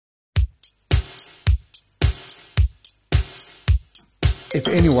If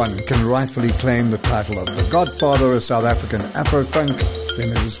anyone can rightfully claim the title of the godfather of South African Afro-funk, then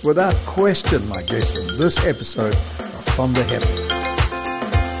it is without question my guest in this episode of From the Heaven.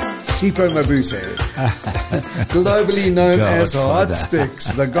 Sipho Mabuse, globally known as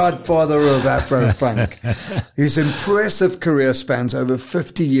Hotstix, the godfather of Afro-funk. His impressive career spans over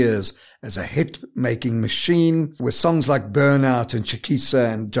 50 years as a hit-making machine with songs like Burnout and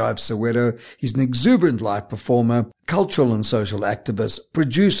Chikisa and Jive Soweto. He's an exuberant live performer, cultural and social activist,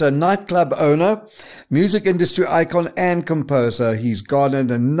 producer, nightclub owner, music industry icon and composer. He's garnered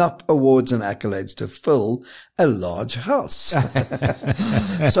enough awards and accolades to fill a large house.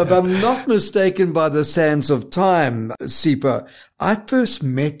 So if I'm not mistaken by the sands of time, Sipho, I first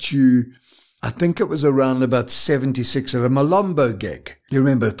met you, I think it was around about 76 at a Malombo gig. You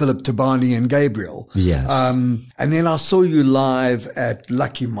remember Philip Tabani and Gabriel? Yes. And then I saw you live at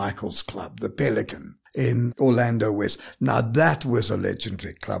Lucky Michael's Club, the Pelican, in Orlando West. Now that was a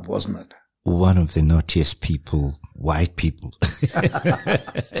legendary club, wasn't it? One of the naughtiest people, white people.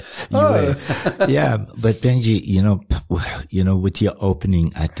 Yeah, but Benji, you know, with your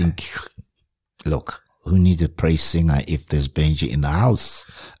opening, I think, look, who needs a praise singer if there's Benji in the house?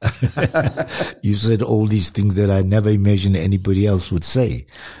 You said all these things that I never imagined anybody else would say.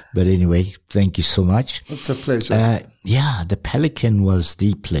 But anyway, thank you so much. It's a pleasure. Yeah, the Pelican was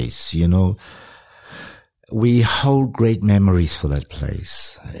the place, you know. We hold great memories for that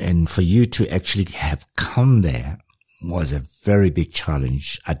place. And for you to actually have come there was a very big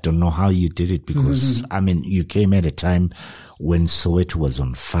challenge. I don't know how you did it because, I mean, you came at a time when Soweto was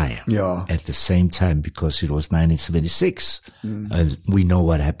on fire. Yeah. At the same time, because it was 1976. And we know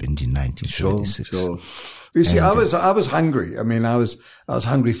what happened in 1976. Sure. You see, I was hungry. I mean, I was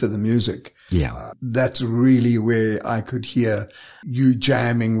hungry for the music. Yeah. That's really where I could hear you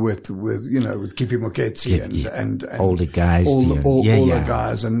jamming with Kippie Moketsi and all the guys. All the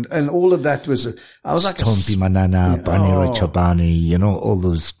guys. And all of that was, I was like Stompy Manana, Baniro Chabani, all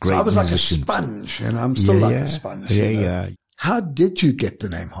those great musicians. So I was musicians. Like a sponge, I'm still like a sponge. Yeah. How did you get the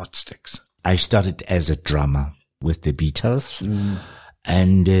name Hotstix? I started as a drummer with the Beatles.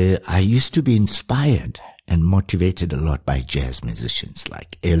 And I used to be inspired and motivated a lot by jazz musicians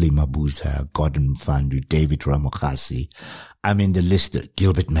like Eli Mabuse, Gordon Mfandu, David Ramokasi. I mean, the list of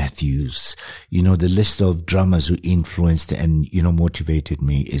Gilbert Matthews, the list of drummers who influenced and, motivated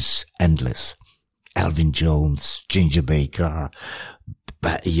me is endless. Alvin Jones, Ginger Baker,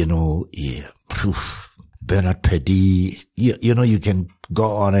 Bernard Purdie, you can go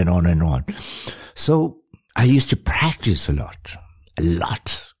on and on and on. So I used to practice a lot.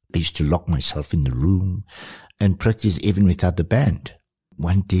 I used to lock myself in the room and practice even without the band.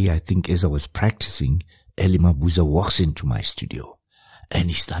 One day, I think as I was practicing, Eli Mabuse walks into my studio and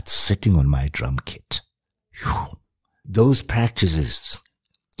he starts sitting on my drum kit. Whew. Those practices,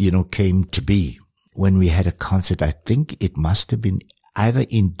 came to be when we had a concert. I think it must have been either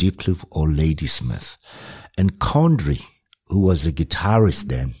in Diepkloof or Ladysmith. And Condry, who was a guitarist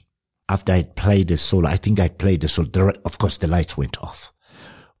then, after I'd played a solo, I think I'd played a solo. Of course, the lights went off.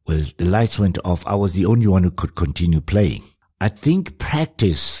 Well, the lights went off. I was the only one who could continue playing. I think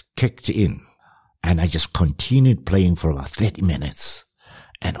practice kicked in and I just continued playing for about 30 minutes.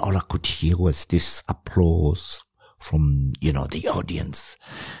 And all I could hear was this applause from, the audience.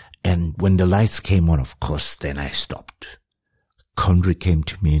 And when the lights came on, of course, then I stopped. Condry came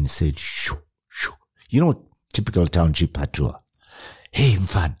to me and said, shoo, shoo. Typical township patois. Hey,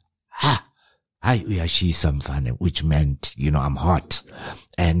 Mfan, Hi, uyashi samfane, which meant, I'm hot.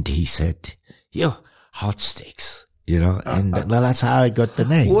 And he said, Hotstix, and that's how I got the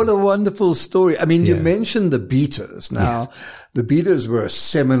name. What a wonderful story. I mean, you mentioned the Beatles. Now, the Beatles were a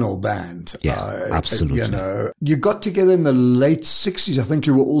seminal band. Yeah, absolutely. You got together in the late 60s. I think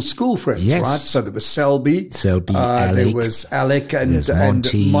you were all school friends, right? So there was Selby, Alec. There was Alec and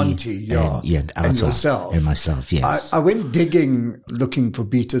Monty, and yourself. And myself, yes. I went digging, looking for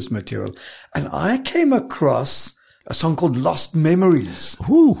Beatles material, and I came across a song called Lost Memories.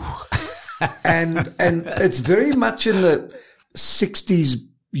 Ooh. and it's very much in the 60s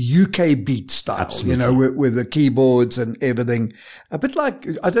UK beat style, Absolutely. With the keyboards and everything. A bit like,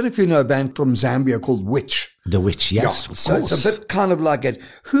 I don't know if you know a band from Zambia called Witch. The Witch, yes, of so course. It's a bit kind of like it.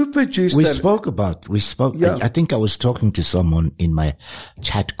 Who produced We that? spoke. Yeah. I think I was talking to someone in my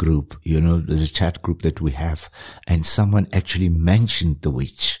chat group, there's a chat group that we have, and someone actually mentioned The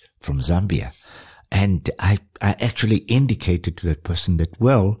Witch from Zambia. And I actually indicated to that person that,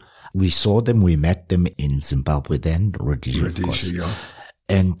 we saw them, we met them in Zimbabwe then, Rhodesia, of course. Yeah.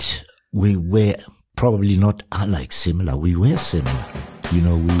 And we were probably not unlike similar. We were similar. We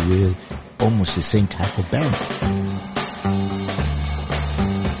were almost the same type of band.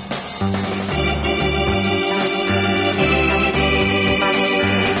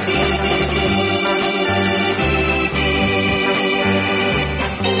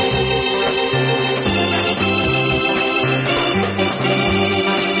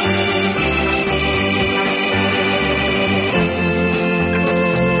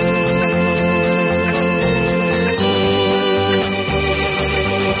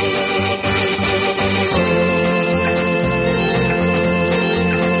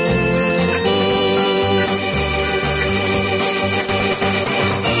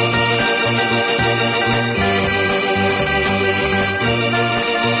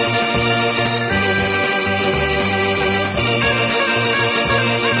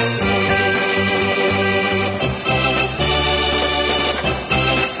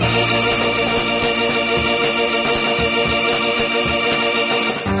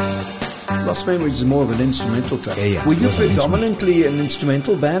 Lost Memories is more of an instrumental track. Yeah, Were you predominantly an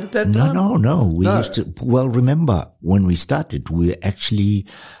instrumental band at that time? No. We used to, well, remember when we started, we were actually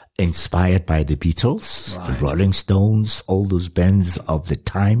inspired by the Beatles, the Rolling Stones, all those bands of the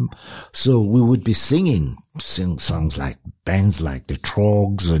time. So we would be singing songs like bands like the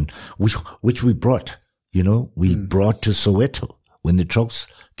Trogs, and which we brought, we brought to Soweto. When the Trogs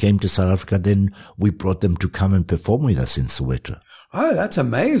came to South Africa, then we brought them to come and perform with us in Soweto. Oh, that's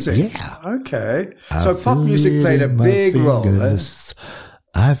amazing. Yeah. Okay. So pop music played a big role.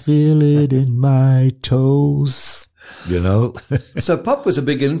 I feel it in my toes. So pop was a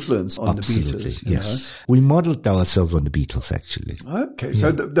big influence on Absolutely, the Beatles. Yes. We modeled ourselves on the Beatles, actually. Okay. Yeah.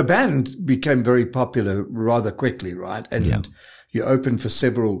 So the band became very popular rather quickly, right? And you opened for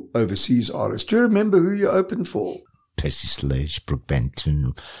several overseas artists. Do you remember who you opened for? Percy Sledge, Brooke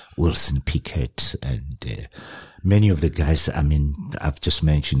Benton, Wilson Pickett, and many of the guys. I mean, I've just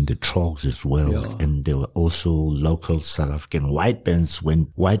mentioned the Trogs as well. Yeah. And there were also local South African white bands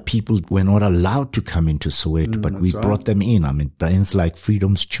when white people were not allowed to come into Soweto, but we brought them in. I mean, bands like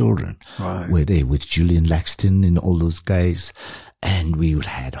Freedom's Children were there with Julian Laxton and all those guys. And we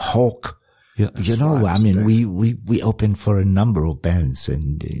had Hawk. We opened for a number of bands,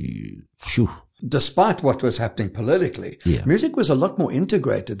 and despite what was happening politically, music was a lot more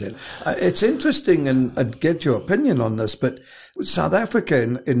integrated then. It's interesting, and I'd get your opinion on this, but South Africa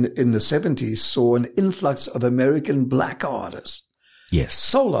in the 70s saw an influx of American black artists. Yes.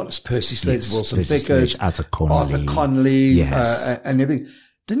 Soul artists, Percy Sledge, Wilson Pickett, Arthur Conley, and everything.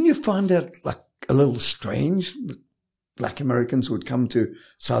 Didn't you find that like a little strange that black Americans would come to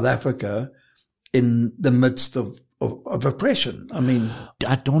South Africa in the midst of oppression? I mean,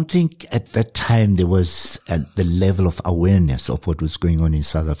 I don't think at that time there was the level of awareness of what was going on in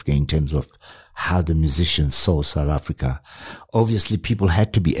South Africa in terms of how the musicians saw South Africa. Obviously, people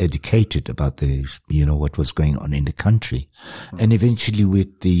had to be educated about what was going on in the country. And eventually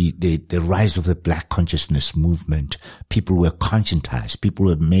with the rise of the black consciousness movement, people were conscientized. People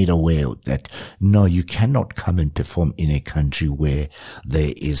were made aware that, no, you cannot come and perform in a country where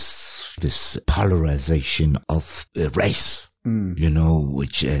there is this polarization of race,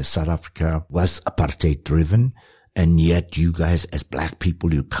 which South Africa was apartheid driven. And yet you guys as black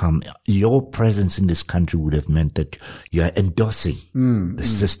people, your presence in this country would have meant that you are endorsing the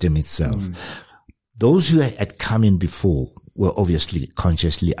system itself. Those who had come in before were obviously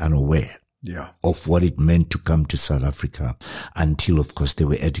consciously unaware of what it meant to come to South Africa until, of course, they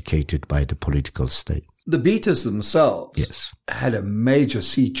were educated by the political state. The Beatles themselves had a major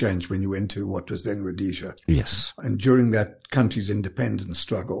sea change when you went to what was then Rhodesia. Yes. And during that country's independence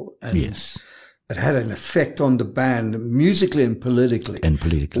struggle. And it had an effect on the band musically and politically.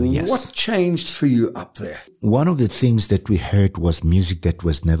 Yes. What changed for you up there? One of the things that we heard was music that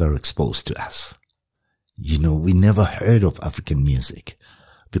was never exposed to us. We never heard of African music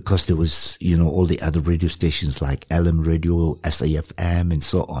because there was, all the other radio stations like LM Radio, SAFM and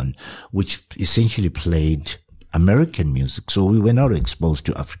so on, which essentially played American music. So we were not exposed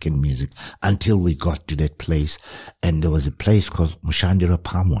to African music until we got to that place. And there was a place called Mushandira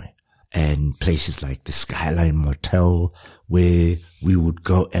Pamwe. And places like the Skyline Motel where we would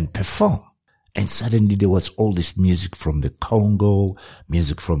go and perform. And suddenly there was all this music from the Congo,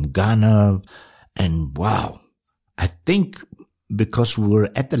 music from Ghana. And wow, I think because we were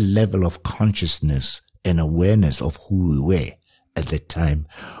at the level of consciousness and awareness of who we were at that time,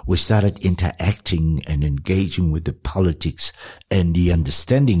 we started interacting and engaging with the politics and the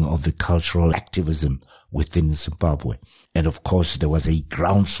understanding of the cultural activism within Zimbabwe. And of course, there was a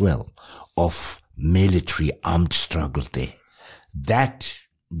groundswell of military armed struggle there. That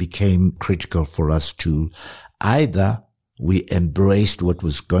became critical for us to either we embraced what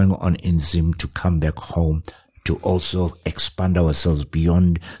was going on in Zim to come back home to also expand ourselves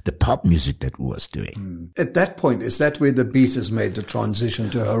beyond the pop music that we was doing. At that point, is that where the Beatles made the transition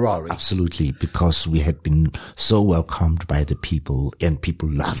to Harare? Absolutely, because we had been so welcomed by the people and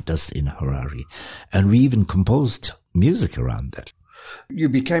people loved us in Harare. And we even composed music around that. You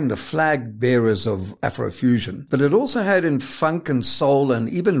became the flag bearers of Afrofusion, but it also had in funk and soul and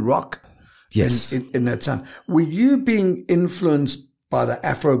even rock. Yes. In that time. Were you being influenced by the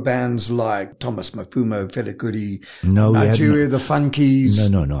Afro bands like Thomas Mafumo, Fela Kuti, Nigeria, the Funkies?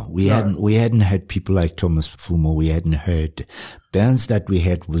 No. We hadn't had people like Thomas Mafumo. We hadn't heard bands that we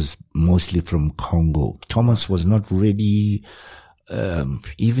had was mostly from Congo. Thomas was not really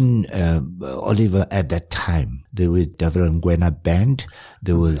even Oliver at that time, there were Davangwena Band,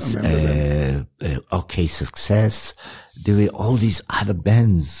 there was OK Success, there were all these other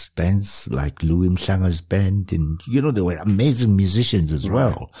bands like Louis Mhlanga's band, and there were amazing musicians as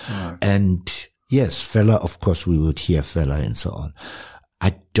well. Right. And yes, Fela, of course, we would hear Fela and so on.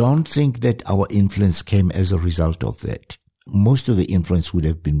 I don't think that our influence came as a result of that. Most of the influence would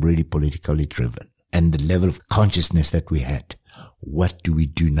have been really politically driven, and the level of consciousness that we had. What do we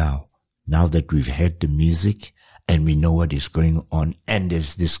do now? Now that we've heard the music and we know what is going on and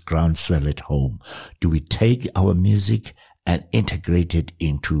there's this groundswell at home, do we take our music and integrate it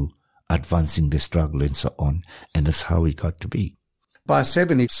into advancing the struggle and so on? And that's how we got to be. By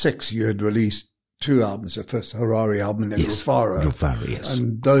 76, you had released 2 albums, the first Harare album and then Rufaro. Rufaro, yes.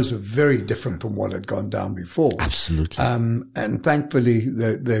 And those were very different from what had gone down before. Absolutely. And thankfully,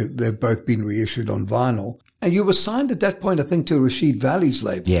 they've both been reissued on vinyl. And you were signed at that point, I think, to Rashid Valley's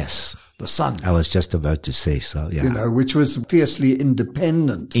label. Yes. The Sun. I was just about to say so, yeah. Which was fiercely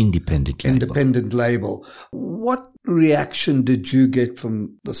independent. Independent label. What reaction did you get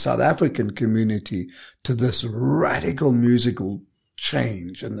from the South African community to this radical musical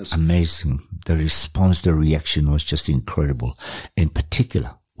change? And this amazing. The response, the reaction was just incredible. In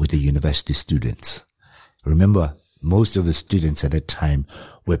particular, with the university students. Remember, most of the students at that time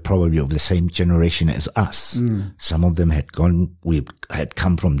were probably of the same generation as us. Some of them had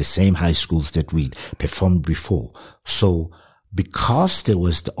come from the same high schools that we performed before. So because there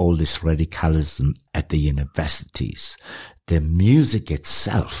was all this radicalism at the universities, the music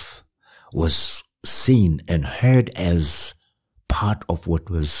itself was seen and heard as part of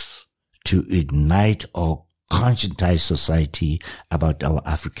what was to ignite or conscientize society about our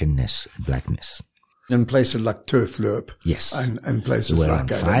Africanness, blackness. In places like Turfloop. Yes. And places we're like on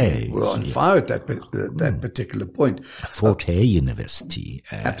that. Fire. We're on fire at that particular point. Fort Hare University.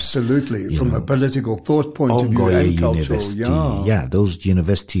 Absolutely. From a political thought point of view and cultural. Yeah, those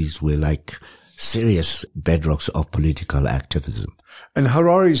universities were like serious bedrocks of political activism. And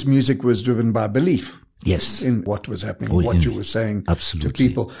Harare's music was driven by belief. Yes. In what was happening, what you were saying to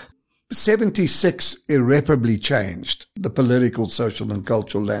people. 76 irreparably changed the political, social and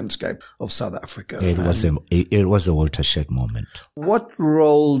cultural landscape of South Africa. It was a watershed moment. What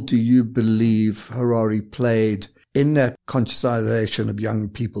role do you believe Harare played in that conscientization of young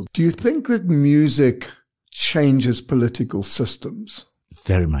people? Do you think that music changes political systems?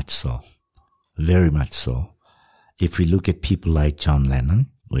 Very much so. Very much so. If we look at people like John Lennon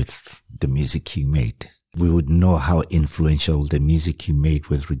with the music he made, we would know how influential the music he made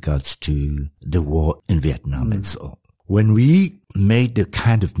with regards to the war in Vietnam and so on. When we made the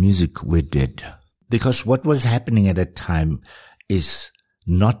kind of music we did, because what was happening at that time is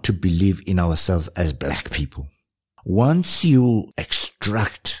not to believe in ourselves as black people. Once you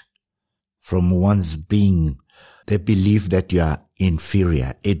extract from one's being the belief that you are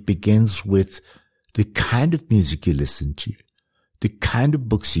inferior, it begins with the kind of music you listen to, the kind of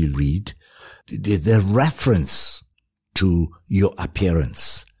books you read, the reference to your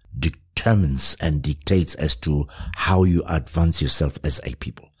appearance determines and dictates as to how you advance yourself as a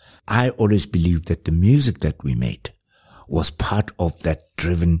people. I always believed that the music that we made was part of that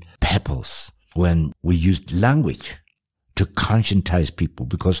driven purpose when we used language to conscientize people,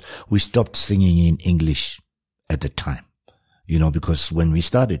 because we stopped singing in English at the time. Because when we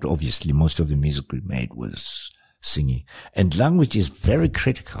started, obviously most of the music we made was singing. And language is very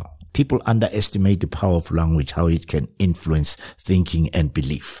critical. People underestimate the power of language, how it can influence thinking and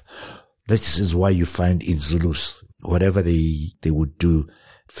belief. This is why you find in Zulus, whatever they would do,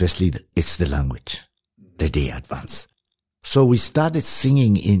 firstly, it's the language that they advance. So we started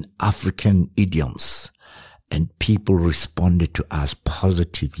singing in African idioms, and people responded to us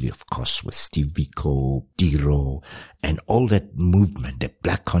positively, of course, with Steve Biko, Diro, and all that movement. The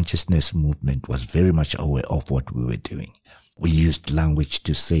Black consciousness movement was very much aware of what we were doing. We used language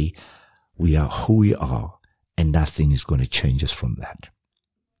to say we are who we are, and nothing is going to change us from that.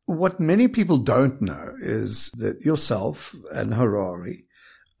 What many people don't know is that yourself and Harare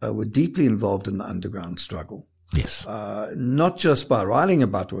were deeply involved in the underground struggle. Yes. Not just by writing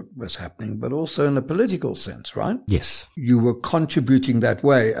about what was happening, but also in a political sense, right? Yes. You were contributing that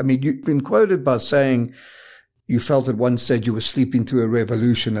way. I mean, you've been quoted by saying you felt at one stage you were sleeping through a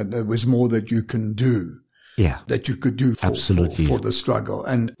revolution and there was more that you can do. Yeah. That you could do for the struggle.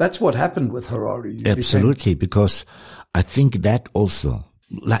 And that's what happened with Harare. Absolutely, because I think that also,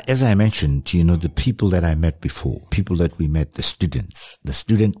 like, as I mentioned, the people that I met before, people that we met, the students, the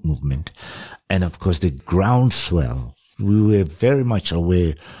student movement, and of course the groundswell, we were very much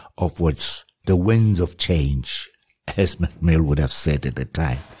aware of what's the winds of change as McMill would have said at the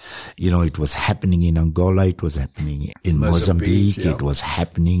time. You know, it was happening in Angola, it was happening in Mozambique, yeah. It was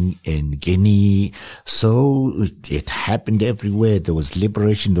happening in Guinea. So it happened everywhere. There was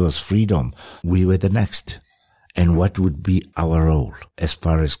liberation, there was freedom. We were the next. And what would be our role as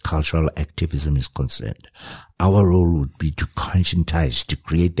far as cultural activism is concerned? Our role would be to conscientize, to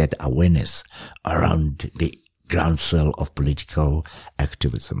create that awareness around the groundswell of political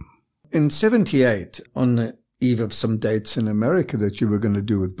activism. In 78, on the eve of some dates in America that you were going to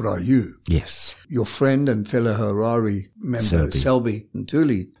do with Brayu, Yes. your friend and fellow Harare member, Selby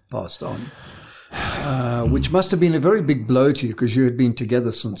Ntuli, passed on, which must have been a very big blow to you because you had been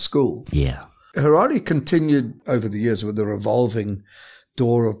together since school. Yeah. Harare continued over the years with a revolving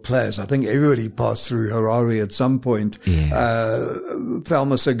door of players. I think everybody passed through Harare at some point. Yeah.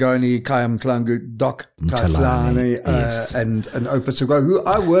 Thelma Sagoni, Kayam Klangu, Doc Tatlani, yes. and Opus Agro, who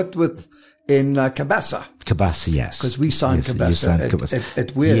I worked with in Kabasa. Kabasa, yes. Because we signed Kabasa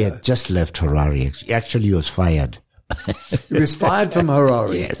at Weir. He had just left Harare. Actually, he was fired. He was fired from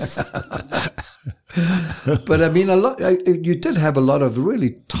Harare. Yes. But I mean, you did have a lot of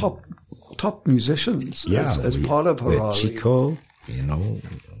really top musicians as part of Harare. Chico, you know,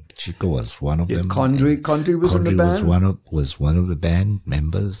 Chico was one of them. Condry was in the band. Was one of the band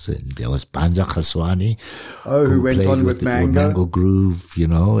members, and there was Banza Khaswani, who went on with Mango Groove, you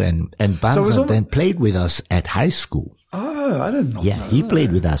know, and Banza then played with us at high school. Oh, I didn't know. Yeah, he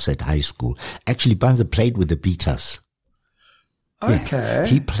played with us at high school. Actually, Banza played with the Beaters. Okay. Yeah,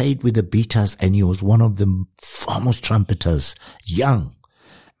 he played with the Beaters, and he was one of the foremost trumpeters, young.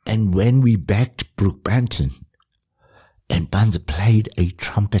 And when we backed Brooke Banton, and Banza played a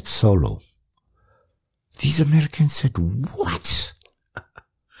trumpet solo, these Americans said, "What?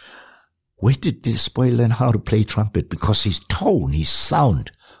 Where did this boy learn how to play trumpet?" Because his tone, his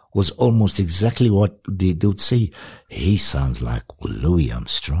sound was almost exactly what they would say. He sounds like Louis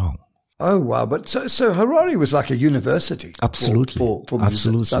Armstrong. Oh, wow. But so Harare was like a university. Absolutely. For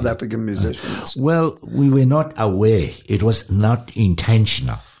Absolutely. South African musicians. Well, we were not aware. It was not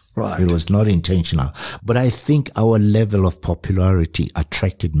intentional. Right. It was not intentional. But I think our level of popularity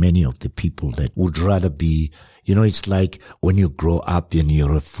attracted many of the people that would rather be, you know, it's like when you grow up and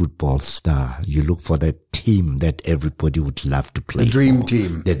you're a football star, you look for that team that everybody would love to play for. The dream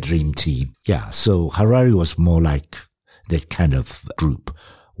team. The dream team. Yeah. So Harare was more like that kind of group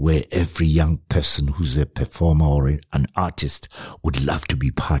where every young person who's a performer or an artist would love to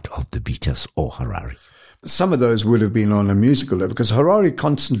be part of the Beaters or Harare. Some of those would have been on a musical level because Harare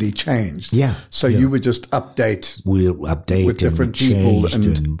constantly changed. Yeah. So you would just update. We'll update with different people.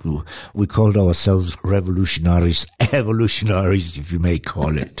 And we called ourselves revolutionaries, evolutionaries, if you may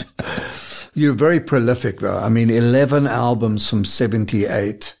call it. You're very prolific though. I mean, 11 albums from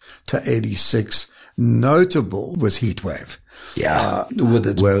 78 to 86. Notable was Heatwave. Yeah. With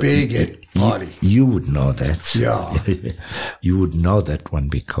its big hit party. You would know that. Yeah. You would know that one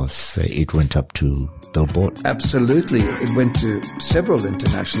because it went up to Billboard. Absolutely. It went to several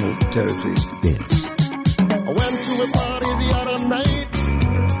international territories. Yes. I went to a party the other night.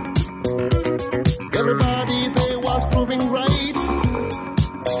 Everybody there was proving right.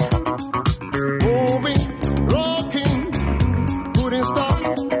 Moving, rocking, couldn't stop.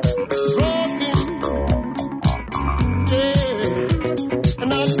 Rocking, yeah.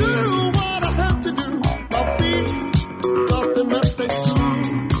 And I knew what I had to do. My feet got the message too.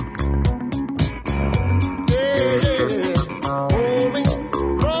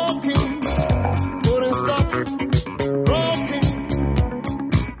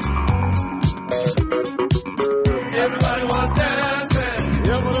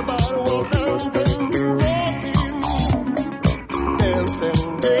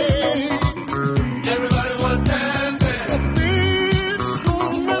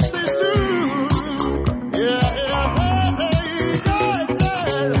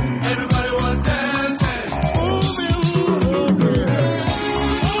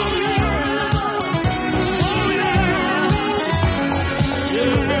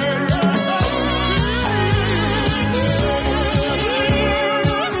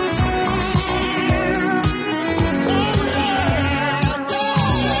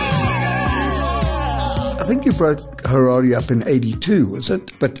 You broke Harare up in 82, was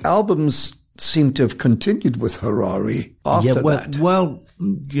it? But albums seem to have continued with Harare after that. Well,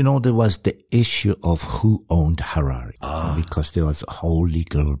 you know, there was the issue of who owned Harare. Because there was a whole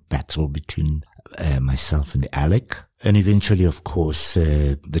legal battle between myself and Alec. And eventually, of course,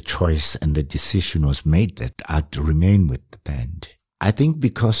 the choice and the decision was made that I'd remain with the band. I think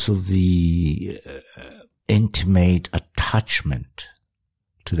because of the intimate attachment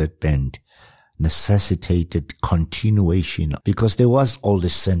to that band, necessitated continuation because there was all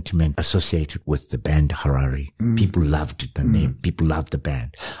this sentiment associated with the band Harari. People loved the name. People loved the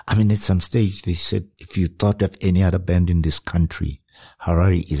band. I mean, at some stage they said, if you thought of any other band in this country,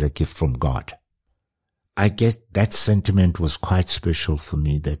 Harari is a gift from God. I guess that sentiment was quite special for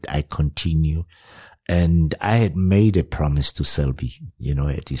me that I continue. And I had made a promise to Selby,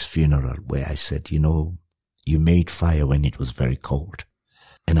 at his funeral where I said, you made fire when it was very cold.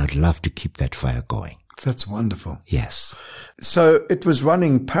 And I'd love to keep that fire going. That's wonderful. Yes. So it was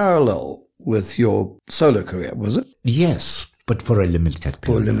running parallel with your solo career, was it? Yes, but for a limited period.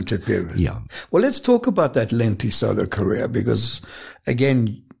 For a limited period. Yeah. Well, let's talk about that lengthy solo career because,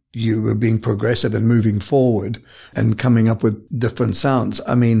 again, you were being progressive and moving forward and coming up with different sounds.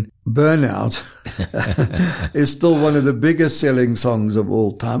 I mean, Burnout is still one of the biggest selling songs of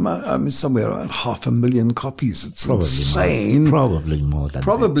all time. I mean, somewhere around 500,000 copies. It's Probably insane. Probably more than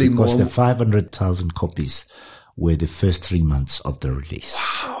Probably that. Because more. the 500,000 copies were the first 3 months of the release.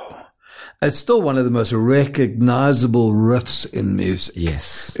 Wow. It's still one of the most recognizable riffs in music.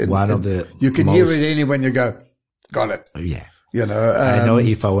 Yes. One of the You can hear it anywhere and you go, got it. Yeah. I know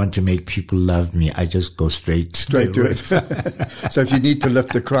if I want to make people love me, I just go straight to it. So if you need to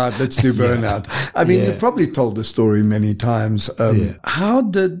lift the crowd, let's do Burnout. I mean, you probably told the story many times. How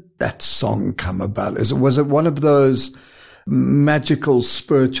did that song come about? Was it one of those magical,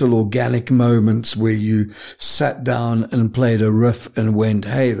 spiritual, organic moments where you sat down and played a riff and went,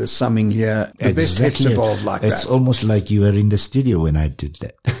 hey, there's something here. The best hits evolved like that. It's almost like you were in the studio when I did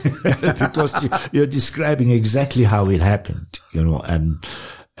that. Because you're describing exactly how it happened, and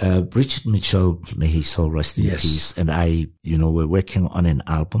Richard Mitchell, may his soul rest in peace, and I, were working on an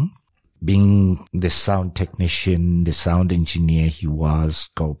album. Being the sound technician, the sound engineer he was,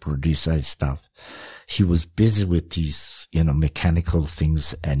 co-producer and stuff, he was busy with these, mechanical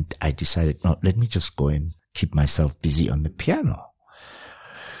things, and I decided, no, let me just go and keep myself busy on the piano.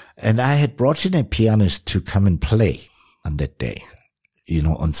 And I had brought in a pianist to come and play on that day,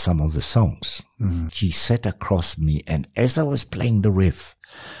 on some of the songs. Mm-hmm. He sat across me, and as I was playing the riff,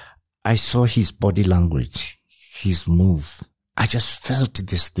 I saw his body language, his move. I just felt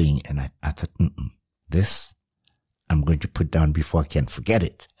this thing, and I thought, this I'm going to put down before I can forget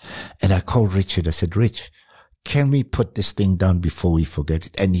it. And I called Richard. I said, Rich, can we put this thing down before we forget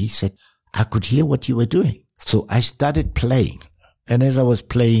it? And he said, I could hear what you were doing. So I started playing. And as I was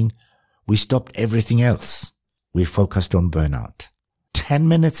playing, we stopped everything else. We focused on Burnout. 10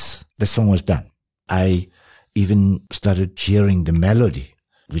 minutes, the song was done. I even started hearing the melody,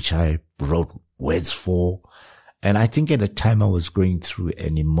 which I wrote words for. And I think at the time I was going through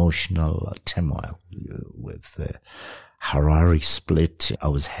an emotional turmoil with the Harari split. I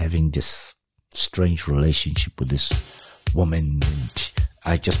was having this strange relationship with this woman, and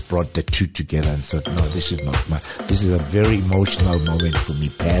I just brought the two together and thought, no, this is a very emotional moment for me.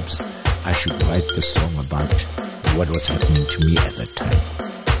 Perhaps I should write the song about what was happening to me at that time.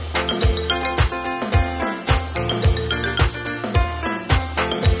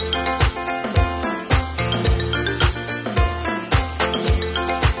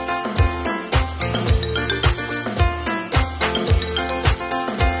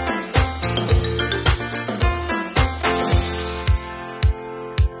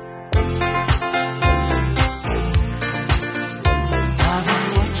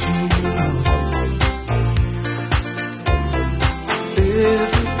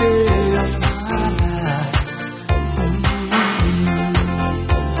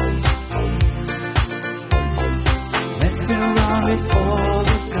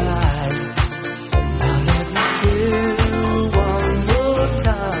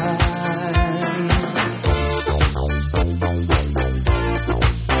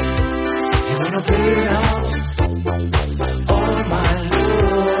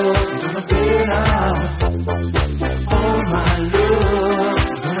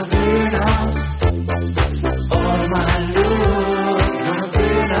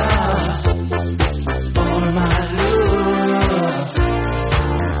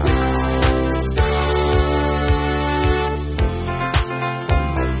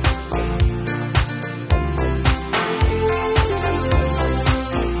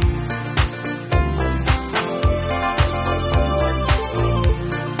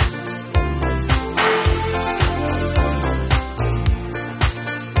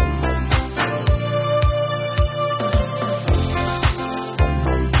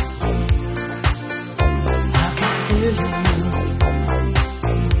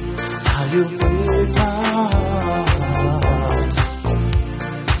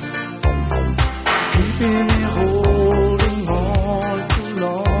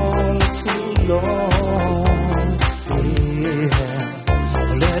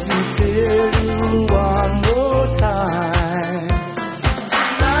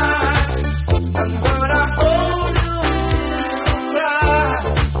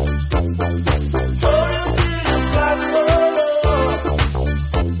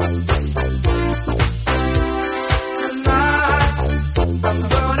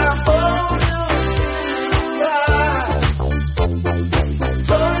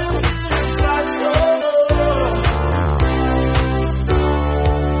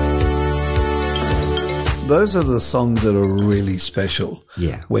 those are the songs that are really special.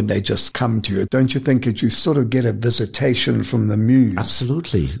 Yeah. When they just come to you. Don't you think that you sort of get a visitation from the muse?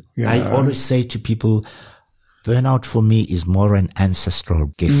 Absolutely. Yeah. I always say to people, Burnout for me is more an ancestral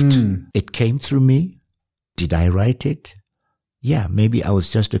gift. It came through me. Did I write it? Yeah, maybe I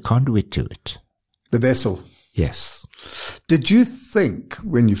was just a conduit to it. The vessel. Yes. Did you think,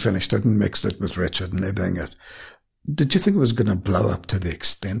 when you finished it and mixed it with Richard and everything, did you think it was going to blow up to the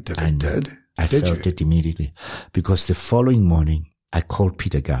extent that it did? I felt it immediately. Because the following morning, I called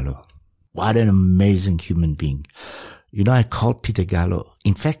Peter Gallo. What an amazing human being. You know, I called Peter Gallo.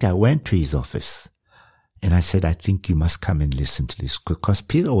 In fact, I went to his office and I said, I think you must come and listen to this. Because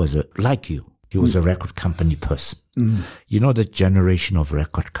Peter was like you. He was a record company person. You know, the generation of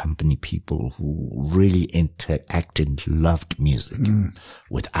record company people who really interacted and loved music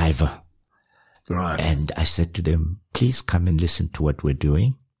with Ivor. Right. And I said to them, please come and listen to what we're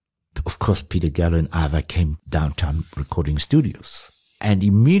doing. Of course, Peter Gallo and Ivor came downtown recording studios. And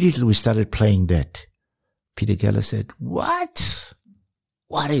immediately we started playing that. Peter Gallo said, what?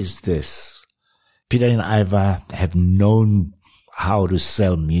 What is this? Peter and Ivor have known how to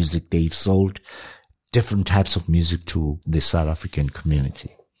sell music. They've sold different types of music to the South African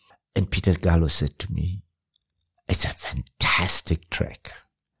community. And Peter Gallo said to me, it's a fantastic track.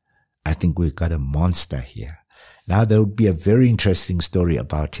 I think we've got a monster here. Now there would be a very interesting story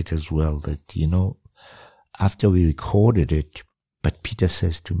about it as well, that, you know, after we recorded it, but Peter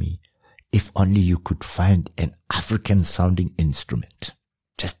says to me, if only you could find an African sounding instrument,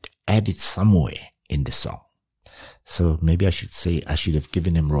 just add it somewhere in the song. So maybe I should say I should have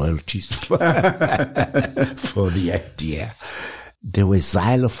given him royalties for the idea. There were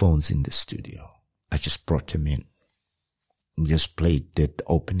xylophones in the studio. I just brought them in. Just played the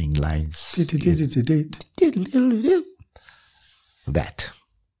opening lines. That.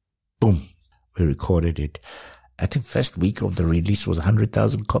 Boom. We recorded it. I think first week of the release was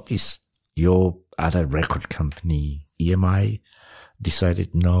 100,000 copies. Your other record company, EMI,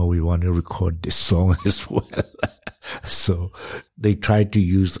 decided, no, we want to record this song as well. So they tried to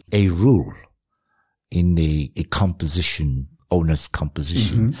use a rule in a composition, owner's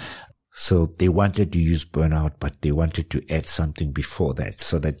composition. So they wanted to use Burnout, but they wanted to add something before that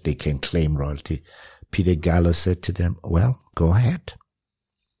so that they can claim royalty. Peter Gallo said to them, well, go ahead.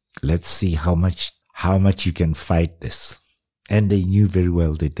 Let's see how much you can fight this. And they knew very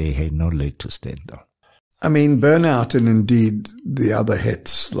well that they had no leg to stand on. I mean, Burnout and indeed the other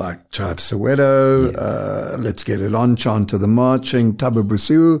hits like Chive Soweto, Let's Get It On, Chant to the Marching, Thabo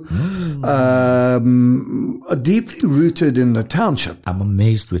Bosiu, are deeply rooted in the township. I'm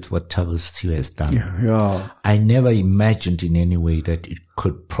amazed with what Thabo Bosiu has done. Yeah. I never imagined in any way that it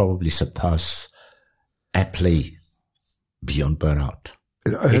could probably surpass airplay beyond Burnout.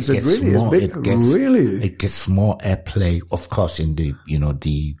 Has it really? It gets more airplay, of course, in the, you know,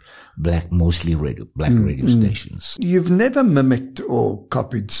 the black radio stations. You've never mimicked or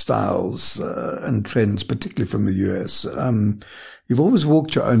copied styles and trends, particularly from the US. You've always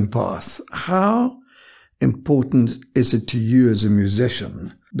walked your own path. How important is it to you as a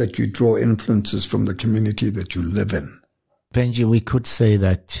musician that you draw influences from the community that you live in? Benji, we could say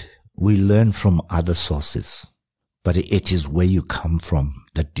that we learn from other sources. But it is where you come from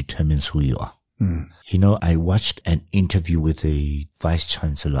that determines who you are. You know, I watched an interview with the vice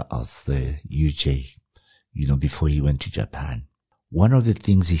chancellor of the UJ, you know, before he went to Japan. One of the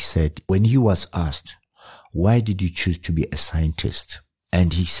things he said, when he was asked, why did you choose to be a scientist?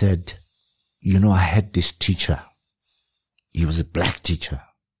 And he said, you know, I had this teacher. He was a black teacher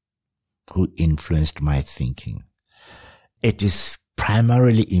who influenced my thinking. It is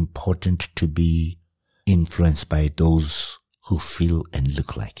primarily important to be influenced by those who feel and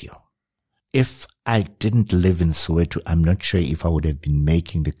look like you. If I didn't live in Soweto, I'm not sure if I would have been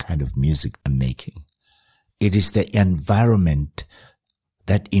making the kind of music I'm making. It is the environment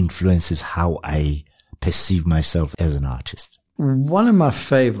that influences how I perceive myself as an artist. One of my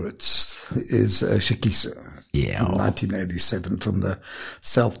favorites is Shikisa, Yeah. 1987, from the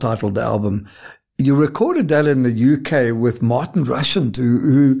self-titled album. You recorded that in the UK with Martin Rushent,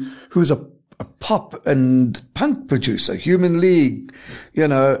 who's a pop and punk producer, Human League, you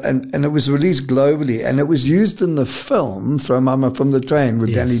know, and it was released globally, and it was used in the film Throw Mama from the Train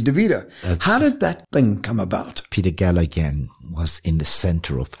with Danny DeVito. How did that thing come about? Peter Gallo again was in the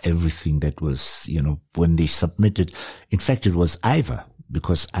center of everything that was, you know, when they submitted. In fact, it was Ivor,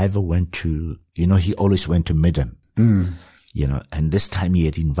 because Ivor went to, you know, he always went to Midham, you know, and this time he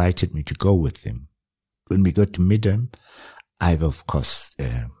had invited me to go with him. When we got to Midham, Ivor, of course,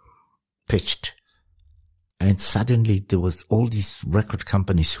 pitched And suddenly there was all these record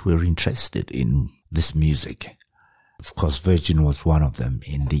companies who were interested in this music. Of course, Virgin was one of them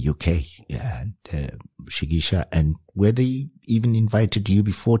in the UK, and Shigisha, and where they even invited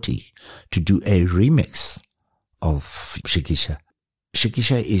UB40 to do a remix of Shigisha.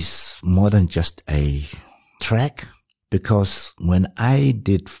 Shigisha is more than just a track, because when I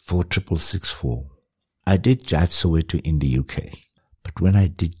did 4664, I did Jive Soweto in the UK. But when I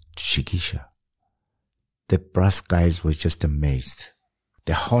did Shigisha, the brass guys were just amazed.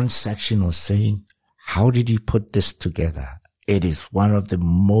 The horn section was saying, how did you put this together? It is one of the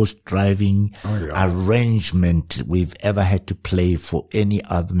most driving arrangement we've ever had to play for any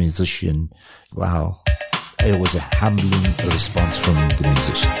other musician. Wow. It was a humbling response from the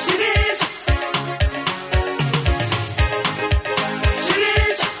musicians.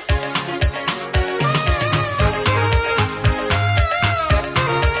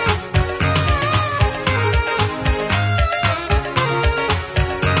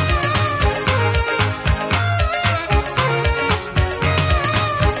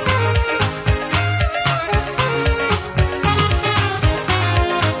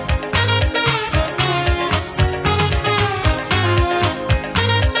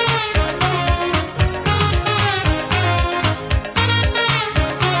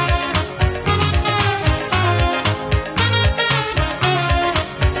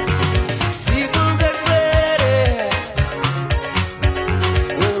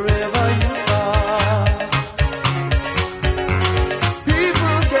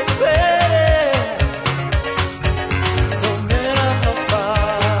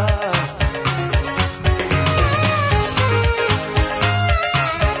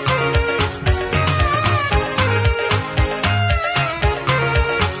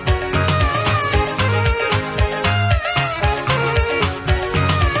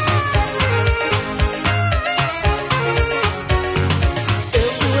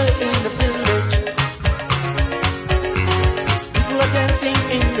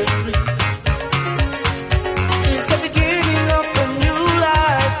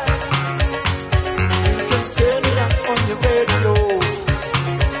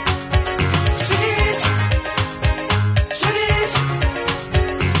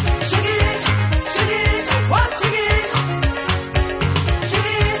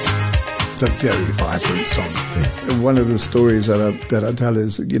 It's a very vibrant song. One of the stories that I tell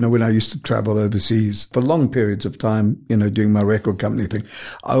is, when I used to travel overseas for long periods of time, doing my record company thing,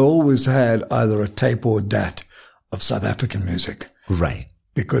 I always had either a tape or a DAT of South African music. Right.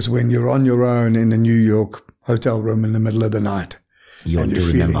 Because when you're on your own in a New York hotel room in the middle of the night, you want to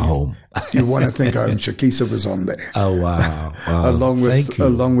remember home. You want to think home. Shakisa was on there. Oh, wow.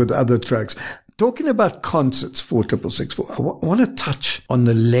 along with other tracks. Talking about concerts, 4664, I want to touch on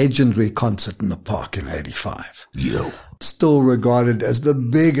the legendary concert in the park in 85. Still regarded as the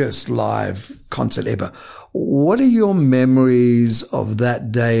biggest live concert ever. What are your memories of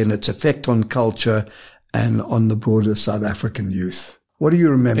that day and its effect on culture and on the broader South African youth? What do you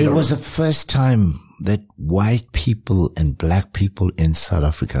remember? It was the first time that white people and black people in South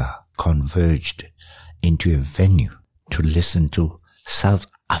Africa converged into a venue to listen to South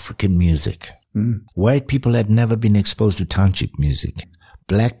African music. White people had never been exposed to township music.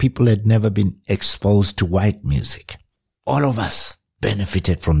 Black people had never been exposed to white music. All of us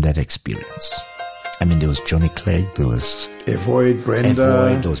benefited from that experience. I mean, there was Johnny Clegg, there was Evoid,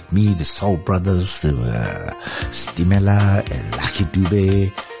 Brenda, there was me, the Soul Brothers, there were Stimela and Lucky Dube,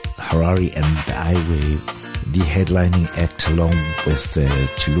 Harari and I were the headlining act along with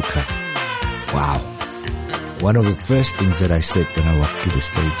Chiluka. Wow. One of the first things that I said when I walked to the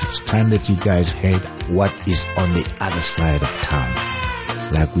stage, it's time that you guys heard what is on the other side of town.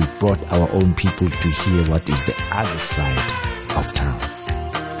 Like we brought our own people to hear what is the other side of town.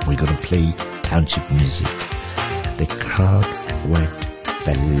 We're going to play township music. The crowd went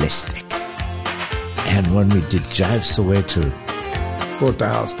ballistic. And when we did Jive Soweto, brought the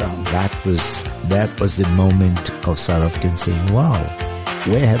house down. That was the moment of South Africans saying, wow,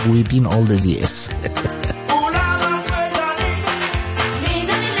 where have we been all these years?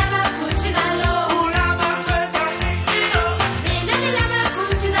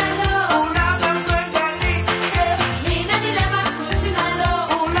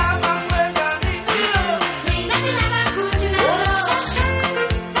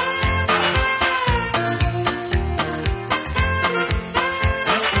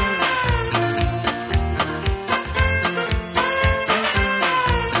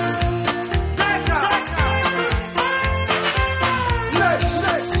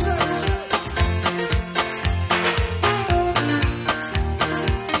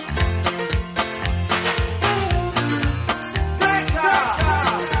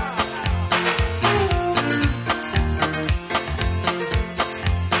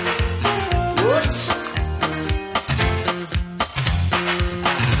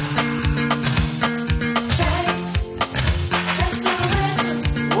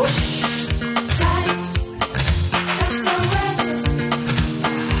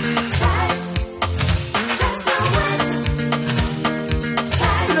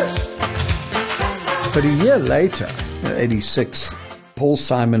 But a year later, 86, Paul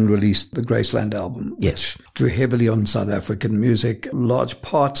Simon released the Graceland album, Yes. which drew heavily on South African music. Large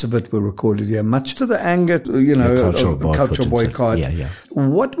parts of it were recorded here, much to the anger, you know, cultural of cultural boycott. Yeah.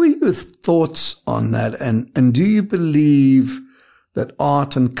 What were your thoughts on that? And do you believe that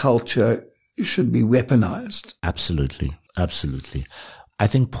art and culture should be weaponized? Absolutely. I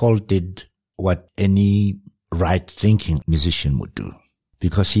think Paul did what any right-thinking musician would do,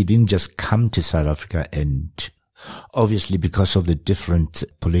 because he didn't just come to South Africa and obviously because of the different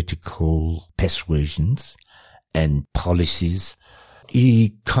political persuasions and policies,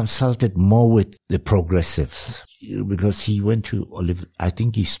 he consulted more with the progressives, because he went to I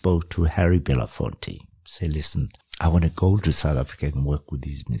think he spoke to Harry Belafonte, say, listen, I want to go to South Africa and work with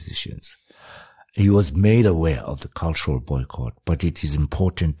these musicians. He was made aware of the cultural boycott, but it is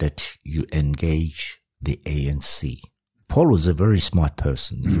important that you engage the ANC. Paul was a very smart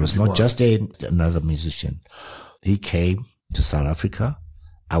person. He was not just another musician. He came to South Africa.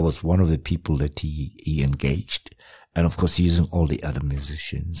 I was one of the people that he engaged. And of course, using all the other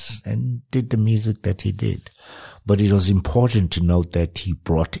musicians, and did the music that he did. But it was important to note that he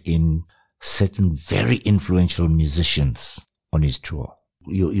brought in certain very influential musicians on his tour.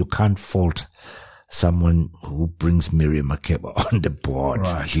 You can't fault someone who brings Miriam Makeba on the board,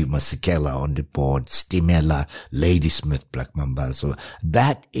 right. Hugh Masekela on the board, Stimela, Ladysmith, Black Mambazo.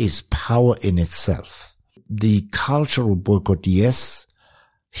 That is power in itself. The cultural boycott, yes,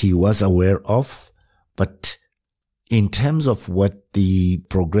 he was aware of, but in terms of what the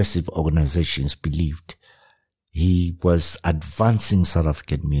progressive organizations believed, he was advancing South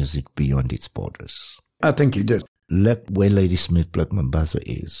African music beyond its borders. I think he did. Look where Ladysmith, Black Mambazo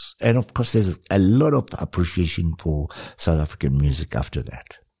is. And of course, there's a lot of appreciation for South African music after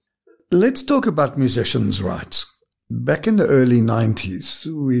that. Let's talk about musicians' rights. Back in the early 90s,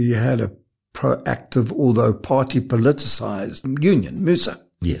 we had a proactive, although party politicized union, Musa.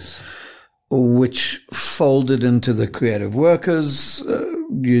 Yes. Which folded into the Creative Workers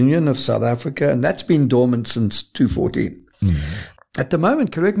Union of South Africa, and that's been dormant since 2014. At the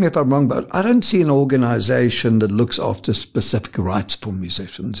moment, correct me if I'm wrong, but I don't see an organization that looks after specific rights for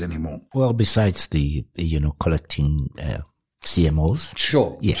musicians anymore. Well, besides the, collecting CMOs.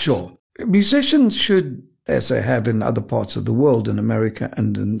 Sure, yes. Sure. Musicians should, as they have in other parts of the world, in America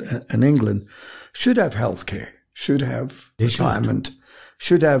and in England, should have healthcare, should have retirement,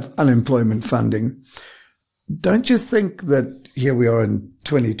 should have unemployment funding. Don't you think that here we are in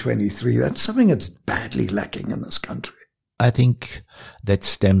 2023, that's something that's badly lacking in this country? I think that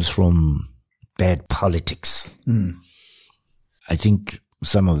stems from bad politics. I think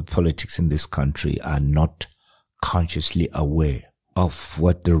some of the politics in this country are not consciously aware of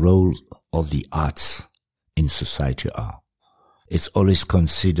what the role of the arts in society are. It's always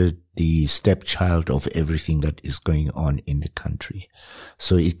considered the stepchild of everything that is going on in the country.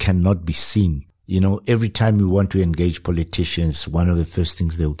 So it cannot be seen. Every time we want to engage politicians, one of the first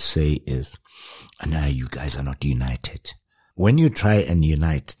things they would say is, no, you guys are not united. When you try and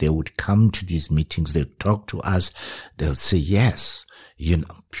unite, they would come to these meetings, they would talk to us, they would say, yes, you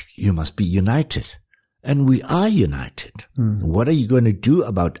must be united. And we are united. What are you going to do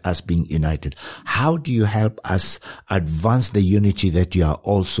about us being united? How do you help us advance the unity that you are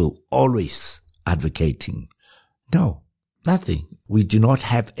also always advocating? No, nothing. We do not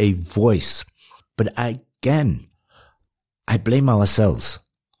have a voice. But I blame ourselves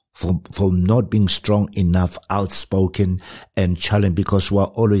for not being strong enough, outspoken and challenged, because we're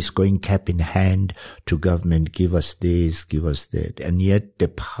always going cap in hand to government, give us this, give us that. And yet the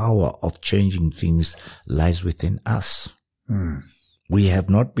power of changing things lies within us. We have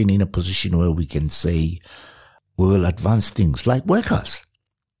not been in a position where we can say we will advance things like workers.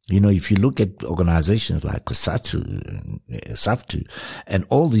 If you look at organizations like SAFTU, and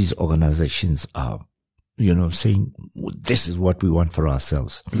all these organizations are, saying this is what we want for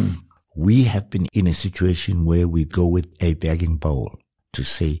ourselves. We have been in a situation where we go with a begging bowl to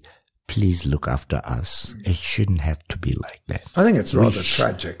say, please look after us. It shouldn't have to be like that. I think it's rather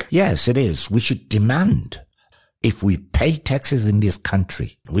tragic. Yes, it is. We should demand, if we pay taxes in this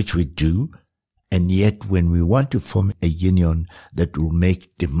country, which we do, and yet when we want to form a union that will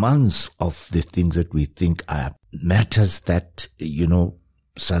make demands of the things that we think are matters that,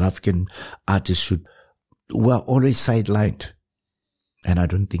 South African artists should, we're always sidelined. And I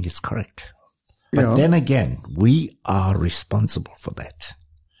don't think it's correct. But then again, we are responsible for that.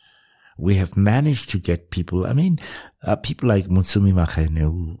 We have managed to get people, people like Mutsumi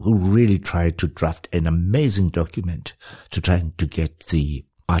Makgene, who really tried to draft an amazing document to try to get the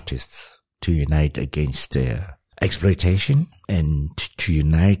artists to unite against exploitation and to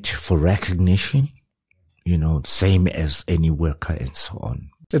unite for recognition same as any worker and so on.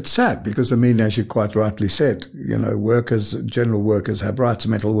 It's sad because, as you quite rightly said, workers, general workers have rights,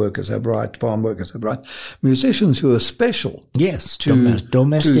 metal workers have rights, farm workers have rights, musicians who are special. Yes,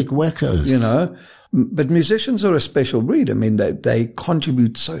 domestic workers. But musicians are a special breed. They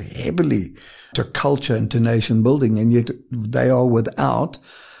contribute so heavily to culture and to nation building, and yet they are without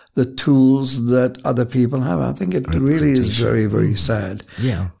the tools that other people have. I think it really is very, very sad.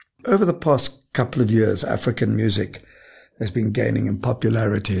 Yeah. Over the past couple of years, African music has been gaining in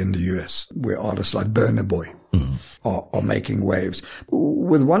popularity in the US, where artists like Burna Boy are making waves.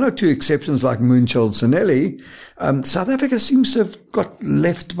 With one or two exceptions like Moonchild Sonelli, South Africa seems to have got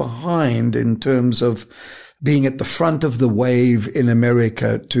left behind in terms of being at the front of the wave in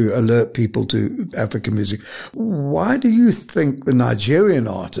America to alert people to African music. Why do you think the Nigerian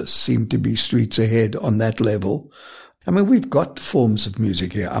artists seem to be streets ahead on that level? We've got forms of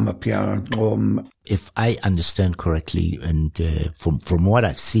music here. Amapiano. If I understand correctly, and from what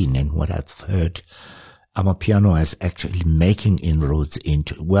I've seen and what I've heard, Amapiano is actually making inroads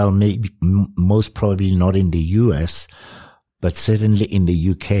into, maybe most probably not in the US, but certainly in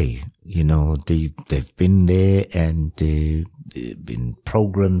the UK. They've been there, and there've been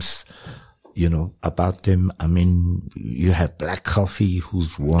programs, about them. You have Black Coffee,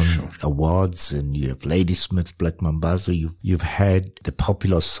 who's won awards, and you have Ladysmith, Black Mambazo. You've had the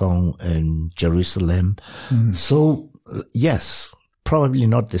popular song in Jerusalem. So, yes, probably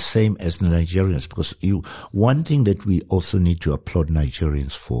not the same as the Nigerians, because one thing that we also need to applaud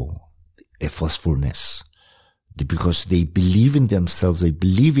Nigerians for, a forcefulness. Because they believe in themselves, they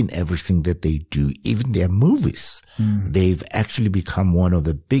believe in everything that they do, even their movies. They've actually become one of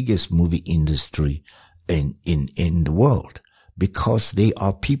the biggest movie industry in the world, because they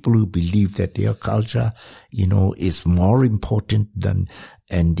are people who believe that their culture, is more important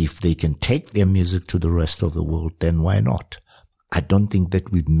and if they can take their music to the rest of the world, then why not? I don't think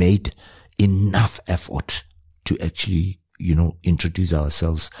that we've made enough effort to actually introduce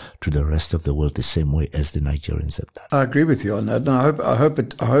ourselves to the rest of the world the same way as the Nigerians have done. I agree with you on that. And I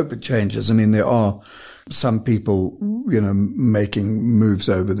hope it changes. There are some people, making moves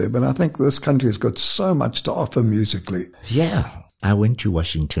over there, but I think this country has got so much to offer musically. Yeah. I went to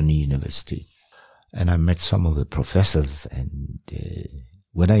Washington University and I met some of the professors, and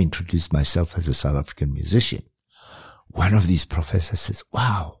when I introduced myself as a South African musician, one of these professors says,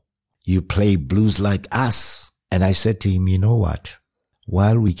 "Wow, you play blues like us." And I said to him, you know what?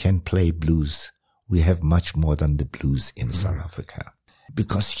 While we can play blues, we have much more than the blues in South Africa.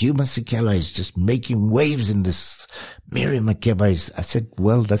 Because Hugh Masekela is just making waves in this. Miriam Makeba is, I said,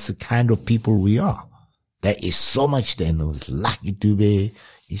 well, that's the kind of people we are. There is so much there. And it was Lucky Dube.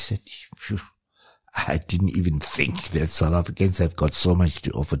 He said, phew, I didn't even think that South Africans have got so much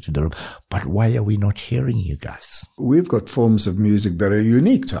to offer to the world. But why are we not hearing you guys? We've got forms of music that are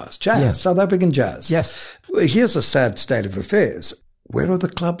unique to us. Jazz, South African jazz. Yes. Here's a sad state of affairs. Where are the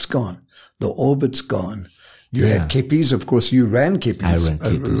clubs gone? The Orbit's gone. You had Kippies. Of course, you ran Kippies.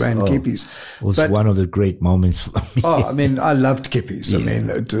 I ran Kippies. It was one of the great moments for me. I loved Kippies.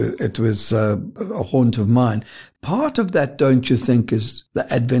 Yeah. It was a haunt of mine. Part of that, don't you think, is the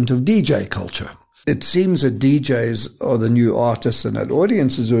advent of DJ culture? It seems that DJs are the new artists and that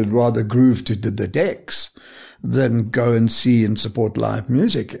audiences would rather groove to the decks than go and see and support live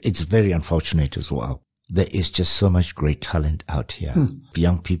music. It's very unfortunate as well. There is just so much great talent out here.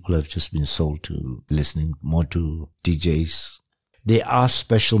 Young people have just been sold to listening more to DJs. There are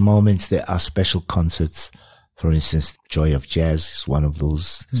special moments. There are special concerts. For instance, Joy of Jazz is one of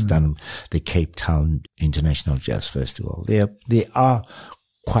those. It's done the Cape Town International Jazz Festival. There are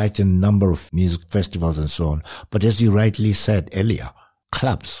quite a number of music festivals and so on. But as you rightly said earlier,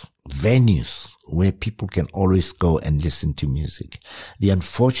 clubs, venues where people can always go and listen to music. The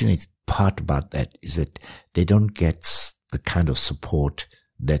unfortunate part about that is that they don't get the kind of support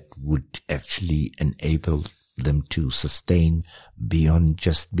that would actually enable them to sustain beyond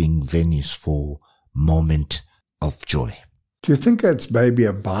just being venues for moment of joy. Do you think that's maybe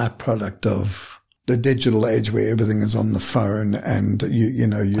a byproduct of the digital age where everything is on the phone and you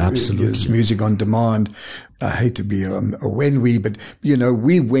use music on demand? I hate to be but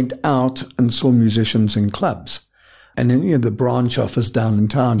we went out and saw musicians in clubs. And then, the branch office down in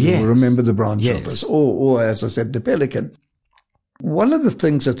town, you will remember the branch office, or as I said, the Pelican. One of the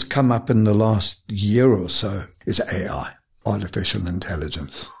things that's come up in the last year or so is AI, artificial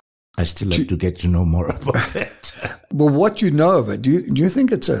intelligence. I still have to get to know more about that. Well, what you know of it, do you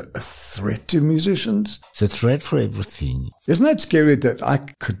think it's a threat to musicians? It's a threat for everything. Isn't that scary that I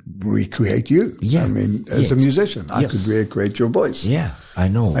could recreate you? Yeah. I mean, as a musician, I could recreate your voice. Yeah, I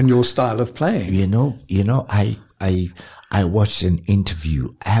know. And your style of playing. You know, I watched an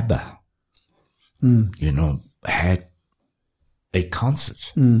interview. ABBA, had a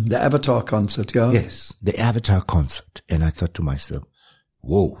concert. The Avatar concert, yeah. Yes, the Avatar concert. And I thought to myself,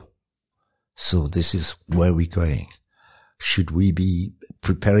 whoa, so this is where we're going. Should we be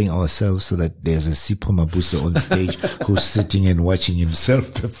preparing ourselves so that there's a Sipho Mabuse on stage who's sitting and watching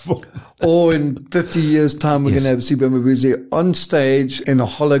himself perform? Or in 50 years' time, we're going to have Sipho Mabuse on stage in a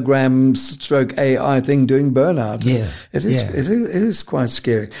hologram stroke AI thing doing Burnout. Yeah. It is quite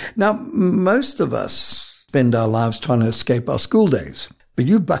scary. Now, most of us spend our lives trying to escape our school days. But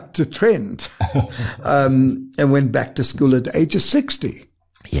you bucked a trend and went back to school at the age of 60.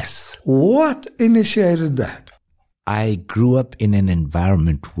 Yes. What initiated that? I grew up in an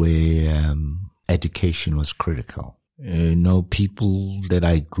environment where education was critical. People that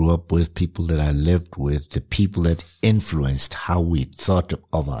I grew up with, people that I lived with, the people that influenced how we thought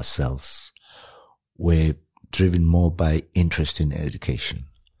of ourselves were driven more by interest in education.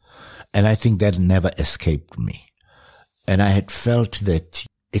 And I think that never escaped me. And I had felt that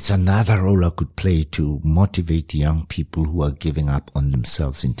it's another role I could play to motivate young people who are giving up on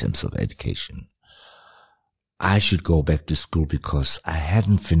themselves in terms of education. I should go back to school because I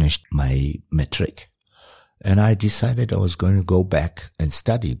hadn't finished my matric. And I decided I was going to go back and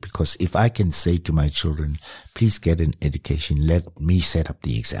study, because if I can say to my children, please get an education, let me set up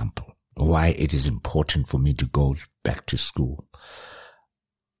the example, why it is important for me to go back to school.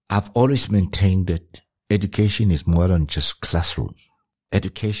 I've always maintained that education is more than just classroom.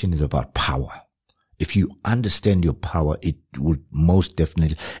 Education is about power. If you understand your power, it would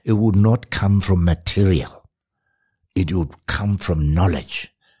not come from material. It would come from knowledge.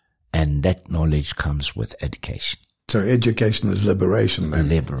 And that knowledge comes with education. So education is liberation then?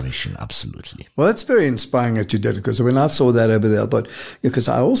 Liberation, absolutely. Well, that's very inspiring that you did it, because when I saw that over there, I thought, because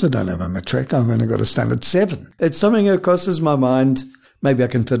I also don't have a matric, I've only got a standard 7. It's something that crosses my mind. Maybe I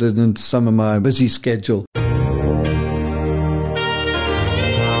can fit it into some of my busy schedule.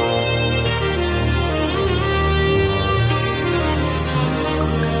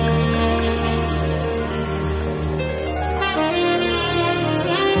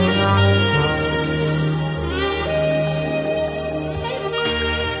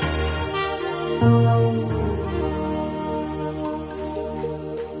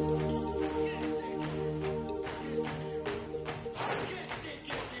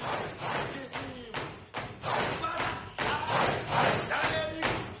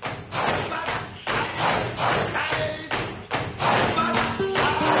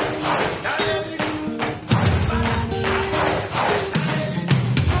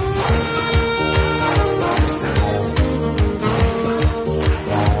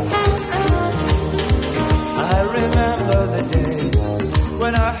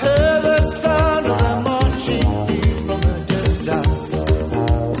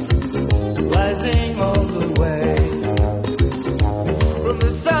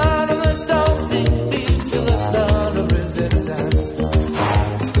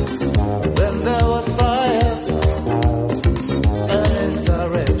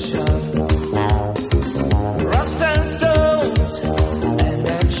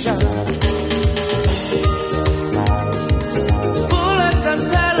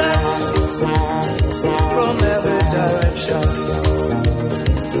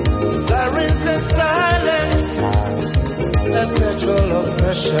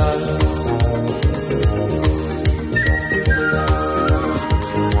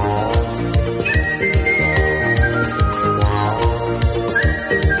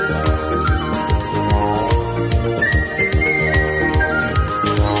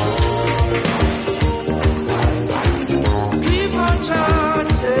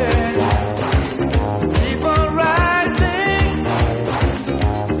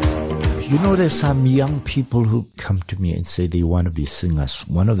 There's some young people who come to me and say they want to be singers.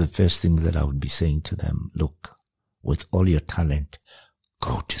 One of the first things that I would be saying to them, look, with all your talent,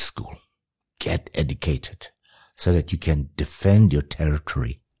 go to school, get educated so that you can defend your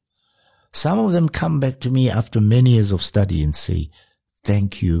territory. Some of them come back to me after many years of study and say,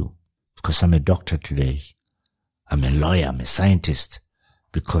 thank you, because I'm a doctor today. I'm a lawyer, I'm a scientist,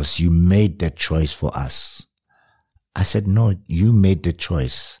 because you made that choice for us. I said, no, you made the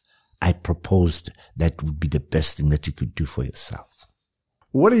choice. I proposed that would be the best thing that you could do for yourself.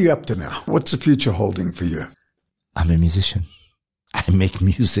 What are you up to now? What's the future holding for you? I'm a musician. I make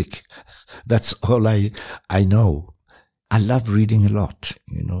music. That's all I know. I love reading a lot.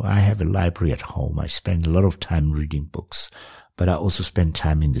 I have a library at home. I spend a lot of time reading books, but I also spend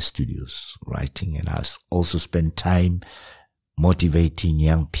time in the studios writing, and I also spend time motivating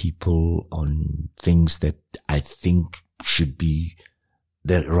young people on things that I think should be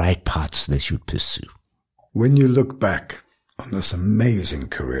the right paths they should pursue. When you look back on this amazing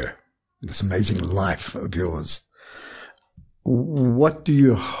career, this amazing life of yours, what do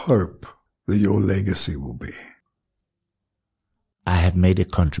you hope that your legacy will be? I have made a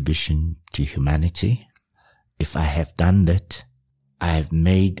contribution to humanity. If I have done that, I have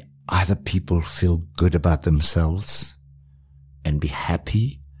made other people feel good about themselves and be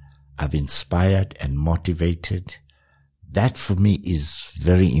happy. I've inspired and motivated. That for me is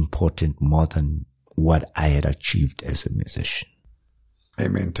very important, more than what I had achieved as a musician.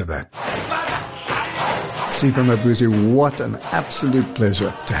 Amen to that. Sipho Mabuse, what an absolute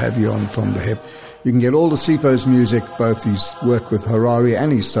pleasure to have you on From the Hip. You can get all the Sipho's music, both his work with Harari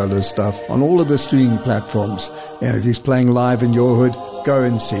and his solo stuff, on all of the streaming platforms. And if he's playing live in your hood, go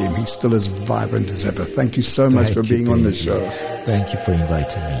and see him. He's still as vibrant as ever. Thank you so much for being on the show. Thank you for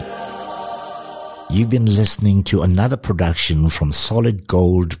inviting me. You've been listening to another production from Solid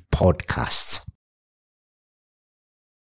Gold Podcasts.